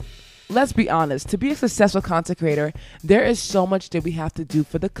let's be honest, to be a successful content creator, there is so much that we have to do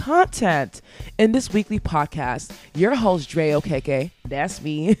for the content. In this weekly podcast, your host, Dre OKK, that's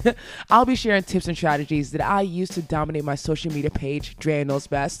me, I'll be sharing tips and strategies that I use to dominate my social media page, Dre Knows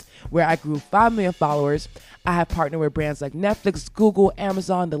Best, where I grew 5 million followers. I have partnered with brands like Netflix, Google,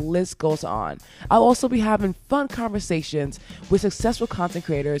 Amazon, the list goes on. I'll also be having fun conversations with successful content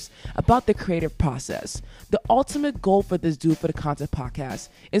creators about the creative process. The ultimate goal for this Do For The Content podcast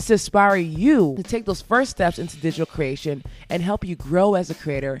is to inspire you to take those first steps into digital creation and help you grow as a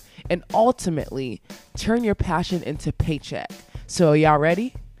creator and ultimately turn your passion into paycheck. So y'all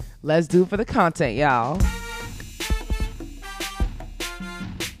ready? Let's do for the content, y'all.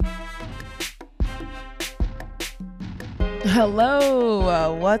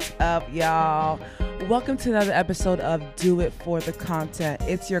 Hello, what's up, y'all? Welcome to another episode of Do It For The Content.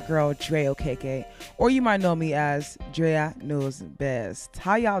 It's your girl, Dre OKK, or you might know me as Drea Knows Best.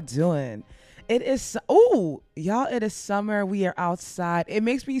 How y'all doing? It is, it is summer. We are outside. It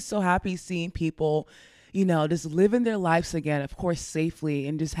makes me so happy seeing people, just living their lives again, of course, safely,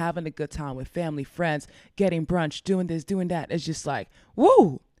 and just having a good time with family, friends, getting brunch, doing this, doing that. It's just like,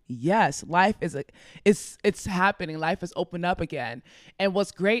 woo! Yes, life is it's happening. Life has opened up again. And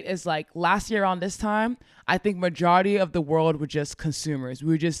what's great is like last year on this time, I think majority of the world were just consumers. We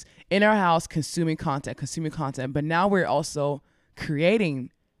were just in our house consuming content. But now we're also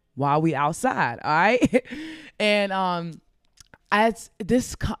creating while we outside. All right. And as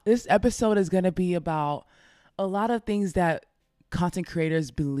this episode is going to be about a lot of things that content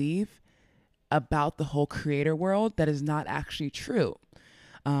creators believe about the whole creator world that is not actually true.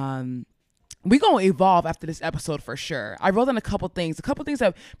 We're going to evolve after this episode for sure. I wrote down a couple things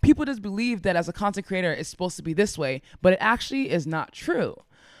that people just believe that as a content creator, it's supposed to be this way, but it actually is not true.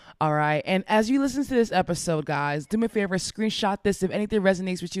 All right. And as you listen to this episode, guys, do me a favor, screenshot this. If anything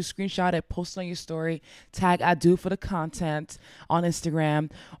resonates with you, screenshot it, post it on your story, tag I Do For The Content on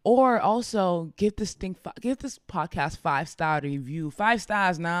Instagram, or also give this podcast 5-star review. 5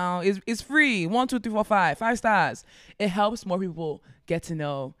 stars now. It's free. 1, 2, 3, 4, 5. 5 stars. It helps more people get to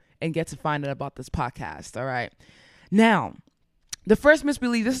know and get to find out about this podcast. All right. Now, the first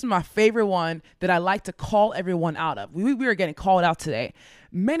misbelief, this is my favorite one that I like to call everyone out of. We are getting called out today.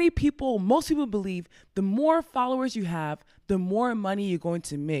 Most people believe the more followers you have, the more money you're going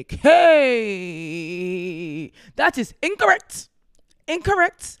to make. Hey, that is incorrect.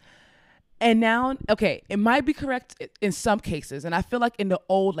 And now, okay, it might be correct in some cases. And I feel like in the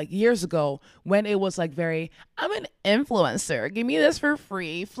old, like years ago, when it was like I'm an influencer, give me this for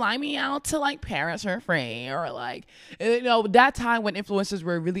free, fly me out to like Paris for free, or like, that time when influencers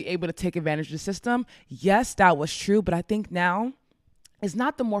were really able to take advantage of the system. Yes, that was true. But I think now it's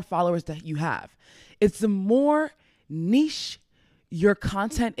not the more followers that you have. It's the more niche your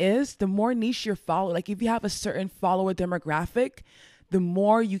content is, the more niche your follower. Like if you have a certain follower demographic, the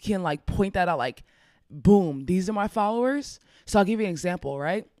more you can like point that out, like, boom, these are my followers. So I'll give you an example,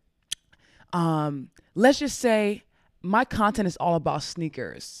 right? Let's just say my content is all about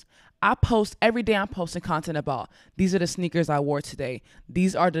sneakers. I post every day. I'm posting content about these are the sneakers I wore today.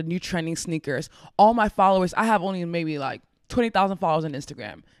 These are the new trending sneakers. All my followers, I have only maybe like 20,000 followers on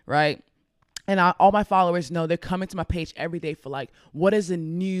Instagram, right? And all my followers know they're coming to my page every day for like, what is a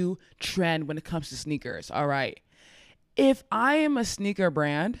new trend when it comes to sneakers? All right. If I am a sneaker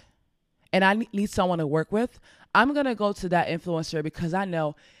brand and I need someone to work with, I'm going to go to that influencer because I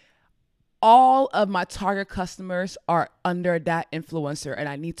know all of my target customers are under that influencer and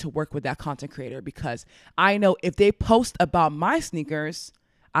I need to work with that content creator because I know if they post about my sneakers,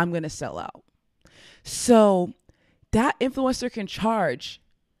 I'm going to sell out. So that influencer can charge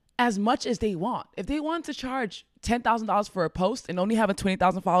as much as they want. If they want to charge $10,000 for a post and only having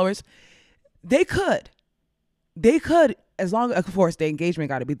 20,000 followers, they could, as long as, of course, the engagement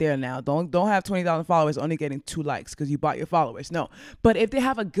got to be there now. Don't have 20,000 followers only getting 2 likes because you bought your followers. No. But if they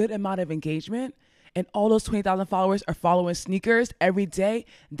have a good amount of engagement and all those 20,000 followers are following sneakers every day,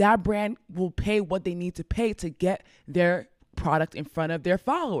 that brand will pay what they need to pay to get their product in front of their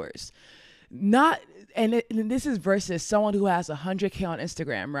followers. And this is versus someone who has 100K on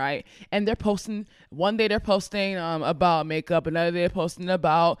Instagram, right? And they're posting, one day they're posting about makeup, another day they're posting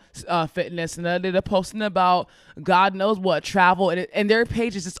about fitness, another day they're posting about God knows what, travel, and their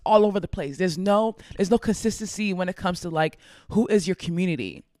page is just all over the place. There's no consistency when it comes to like, who is your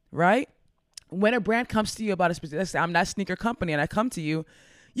community, right? When a brand comes to you about a specific, let's say I'm that sneaker company and I come to you,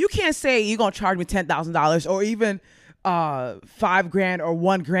 you can't say you're going to charge me $10,000 or even $5,000 or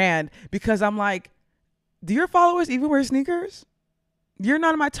 $1,000 because I'm like, do your followers even wear sneakers? You're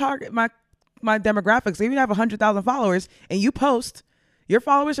not in my target, my demographics. Even if you have 100,000 followers and you post, your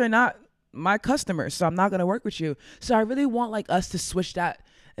followers are not my customers, so I'm not gonna work with you. So I really want like us to switch that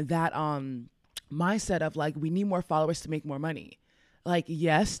mindset of like we need more followers to make more money. Like,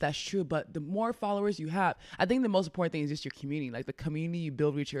 yes, that's true, but the more followers you have, I think the most important thing is just your community, like the community you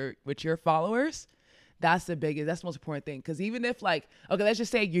build with your followers. That's the most important thing. Because even if like, okay, let's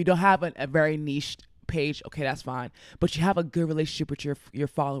just say you don't have a very niche page, okay, that's fine, but you have a good relationship with your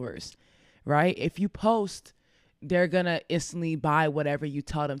followers, right? If you post, they're gonna instantly buy whatever you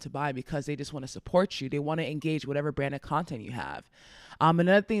tell them to buy because they just want to support you. They want to engage whatever brand of content you have.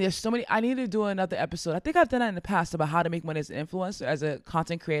 Another thing, there's so many. I need to do another episode. I think I've done that in the past about how to make money as an influencer, as a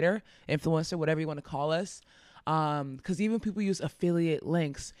content creator, influencer, whatever you want to call us. Because even people use affiliate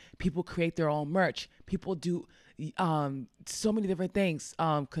links. People create their own merch. People do so many different things,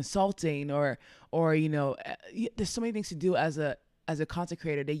 consulting or there's so many things to do as a content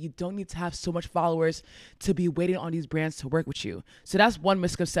creator that you don't need to have so much followers to be waiting on these brands to work with you. So that's one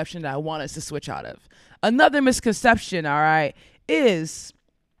misconception that I want us to switch out of. Another misconception, all right, is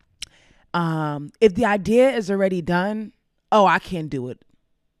if the idea is already done, oh, I can't do it.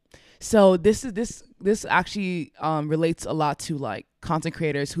 So this actually relates a lot to like content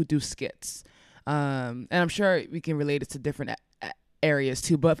creators who do skits. And I'm sure we can relate it to different areas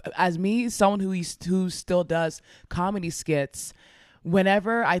too. But as me, someone who still does comedy skits,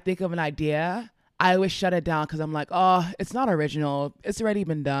 whenever I think of an idea, I always shut it down because I'm like, oh, it's not original. It's already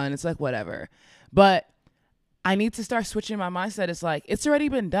been done. It's like whatever. But I need to start switching my mindset. It's like, it's already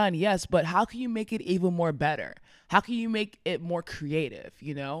been done, yes, but how can you make it even more better? How can you make it more creative,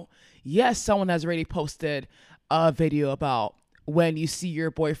 you know? Yes, someone has already posted a video about when you see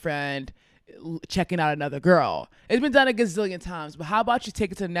your boyfriend checking out another girl. It's been done a gazillion times, but how about you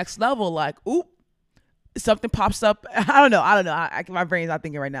take it to the next level? Like, oop, something pops up. I don't know. My brain's not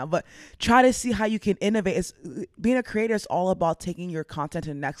thinking right now, but try to see how you can innovate. Being a creator is all about taking your content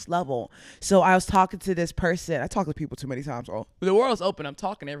to the next level. So I was talking to this person. I talk to people too many times. Oh, the world's open. I'm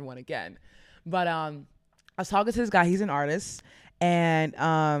talking to everyone again. But I was talking to this guy. He's an artist. And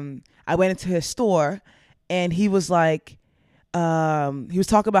I went into his store and he was like, he was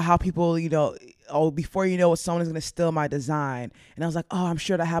talking about how people, before you know it, someone is going to steal my design. And I was like, oh, I'm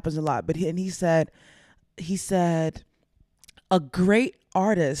sure that happens a lot. But he said, a great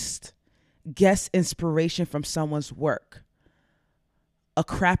artist gets inspiration from someone's work. A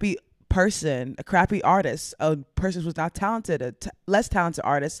crappy artist, a person who's not talented, less talented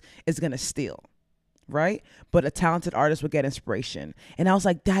artist is going to steal, right? But a talented artist will get inspiration. And I was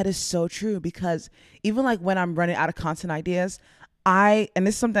like, that is so true, because even like when I'm running out of content ideas, and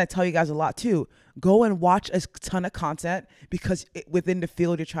this is something I tell you guys a lot too, go and watch a ton of content because within the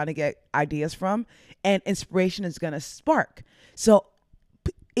field you're trying to get ideas from, and inspiration is going to spark. So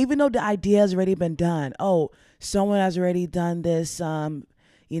even though the idea has already been done, oh, someone has already done this, how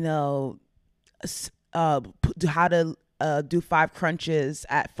to do 5 crunches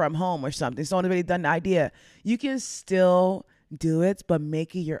from home or something. Someone already done the idea. You can still do it, but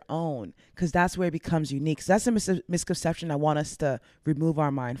make it your own, because that's where it becomes unique. So that's a misconception I want us to remove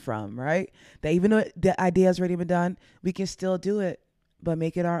our mind from, right? That even though the idea has already been done, we can still do it, but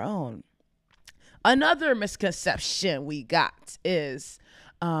make it our own. Another misconception we got is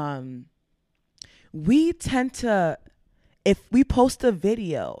we tend to, if we post a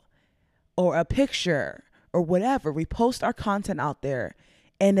video or a picture or whatever, we post our content out there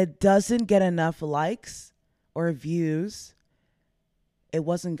and it doesn't get enough likes or views, it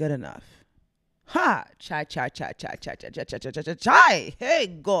wasn't good enough. Ha! Chai. Hey,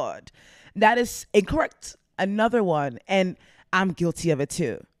 God. That is incorrect. Another one, and I'm guilty of it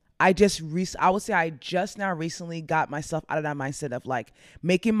too. I would say I just now recently got myself out of that mindset of like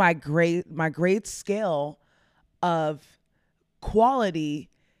making my grade scale of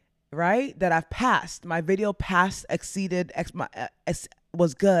quality, right, that I've passed. My video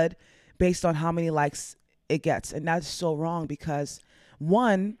was good based on how many likes it gets. And that's so wrong, because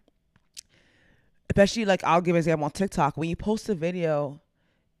one, especially like I'll give an example on TikTok. When you post a video,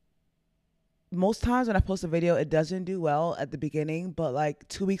 most times when I post a video, it doesn't do well at the beginning, but like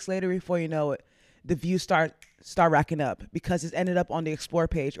 2 weeks later, before you know it, the views start racking up because it's ended up on the Explore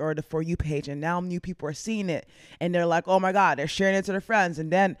page or the For You page, and now new people are seeing it and they're like, oh my God, they're sharing it to their friends,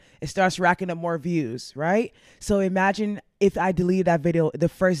 and then it starts racking up more views, right? So imagine if I deleted that video the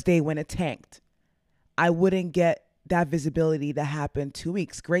first day when it tanked. I wouldn't get that visibility that happened 2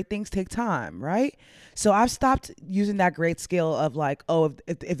 weeks. Great things take time, right? So I've stopped using that grade scale of like, oh,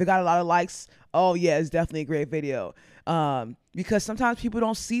 if it got a lot of likes, oh yeah, it's definitely a great video. Because sometimes people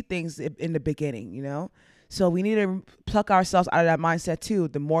don't see things in the beginning, you know? So we need to pluck ourselves out of that mindset too.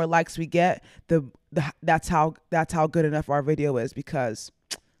 The more likes we get, that's how good enough our video is, because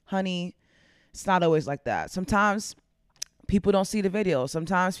honey, It's not always like that. Sometimes people don't see the video.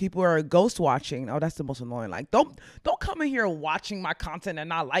 Sometimes people are ghost watching. Oh, that's the most annoying. Like, don't come in here watching my content and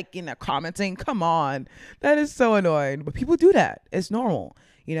not liking or commenting. Come on. That is so annoying. But people do that. It's normal.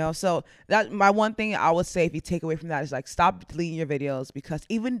 You know, so that my one thing I would say if you take away from that is like stop deleting your videos, because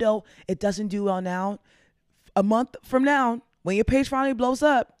even though it doesn't do well now, a month from now, when your page finally blows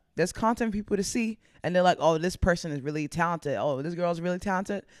up, there's content for people to see, and they're like, oh, this person is really talented. Oh, this girl's really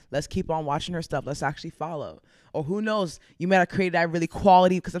talented. Let's keep on watching her stuff. Let's actually follow. Or who knows, you might have created that really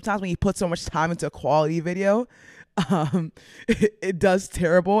quality, because sometimes when you put so much time into a quality video, it does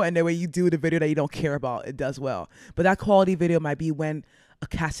terrible. And then when you do the video that you don't care about, it does well. But that quality video might be when a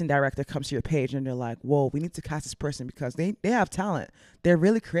casting director comes to your page and they're like, whoa, we need to cast this person because they have talent. They're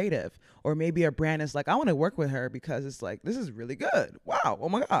really creative. Or maybe a brand is like, I want to work with her because it's like, this is really good. Wow. Oh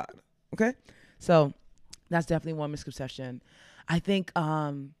my God. Okay. So that's definitely one misconception. I think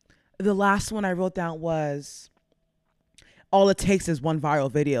the last one I wrote down was, all it takes is one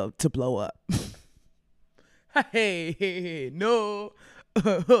viral video to blow up. Hey, no,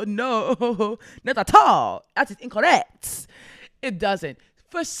 no, not at all. That is incorrect. It doesn't.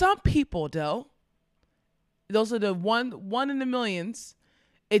 For some people, though, those are the one in the millions.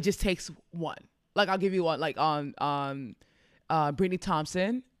 It just takes one. Like, I'll give you one. Like Brittany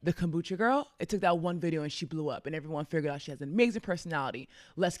Thompson, the kombucha girl. It took that one video and she blew up, and everyone figured out she has an amazing personality.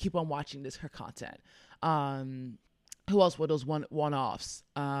 Let's keep on watching her content. Who else were those one-offs?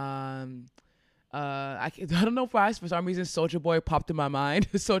 I don't know why, for some reason Soulja Boy popped in my mind.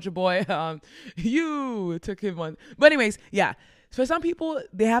 Soulja Boy, you took him one. But anyways, yeah. For some people,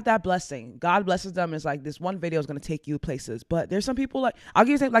 they have that blessing. God blesses them. It's like this one video is going to take you places. But there's some people, like, I'll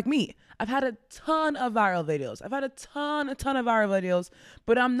give you an example, like me. I've had a ton of viral videos. I've had a ton of viral videos,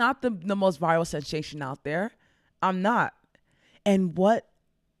 but I'm not the most viral sensation out there. I'm not. And what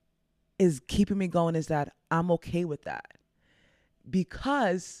is keeping me going is that I'm okay with that.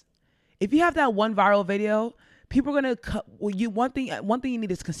 Because if you have that one viral video, people are going to, one thing you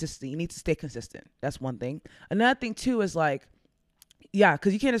need is consistency. You need to stay consistent. That's one thing. Another thing too is like, yeah,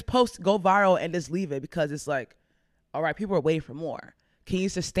 because you can't just post, go viral, and just leave it, because it's like, all right, people are waiting for more. Can you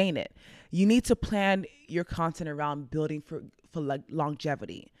sustain it? You need to plan your content around building for like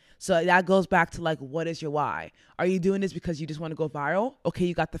longevity. So that goes back to like, what is your why? Are you doing this because you just want to go viral? Okay,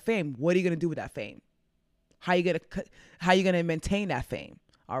 you got the fame. What are you going to do with that fame? How are you going to maintain that fame?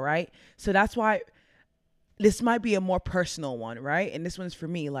 All right. So that's why this might be a more personal one, right? And this one is for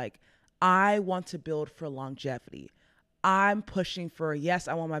me. Like, I want to build for longevity. I'm pushing for, yes,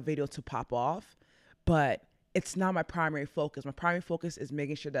 I want my video to pop off, but it's not my primary focus. My primary focus is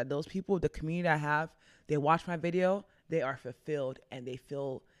making sure that those people, the community I have, they watch my video, they are fulfilled, and they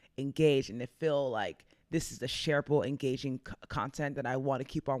feel engaged, and they feel like this is the shareable, engaging content that I want to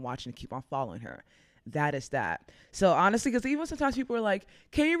keep on watching and keep on following her. That is that. So honestly, because even sometimes people are like,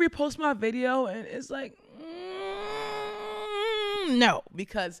 can you repost my video? And it's like, no,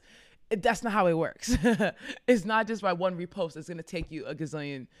 because that's not how it works. It's not just by one repost. It's going to take you a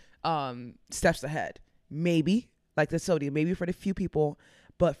gazillion steps ahead. Maybe, like the sodium, maybe for the few people,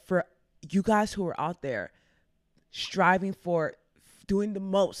 but for you guys who are out there striving for doing the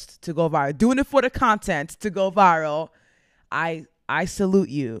most to go viral, doing it for the content to go viral, I salute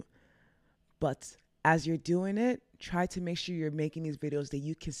you. But as you're doing it, try to make sure you're making these videos that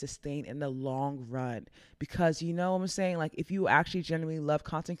you can sustain in the long run. Because you know what I'm saying? Like, if you actually genuinely love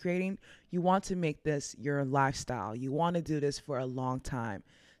content creating, you want to make this your lifestyle. You want to do this for a long time.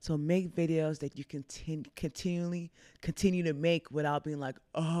 So make videos that you continue to make without being like,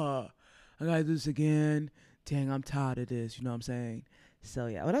 oh, I gotta do this again. Dang, I'm tired of this. You know what I'm saying? So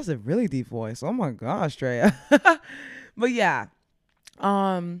yeah, well, that's a really deep voice. Oh my gosh, Treya. But yeah,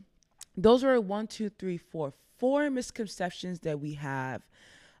 those are 4 misconceptions that we have,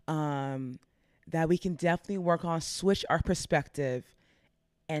 that we can definitely work on, switch our perspective.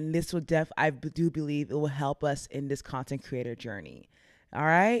 And this will I do believe it will help us in this content creator journey. All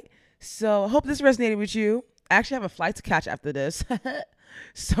right. So I hope this resonated with you. I actually have a flight to catch after this.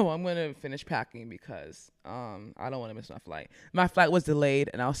 So I'm going to finish packing because I don't want to miss my flight. My flight was delayed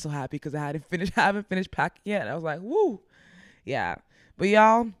and I was so happy because I haven't finished packing yet. I was like, woo. Yeah. But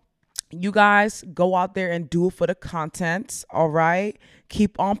y'all, you guys go out there and do it for the content. All right.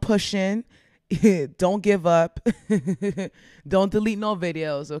 Keep on pushing. Don't give up. Don't delete no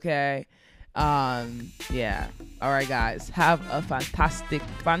videos. Okay. Yeah. All right, guys. Have a fantastic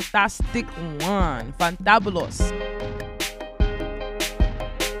one. Fantabulous.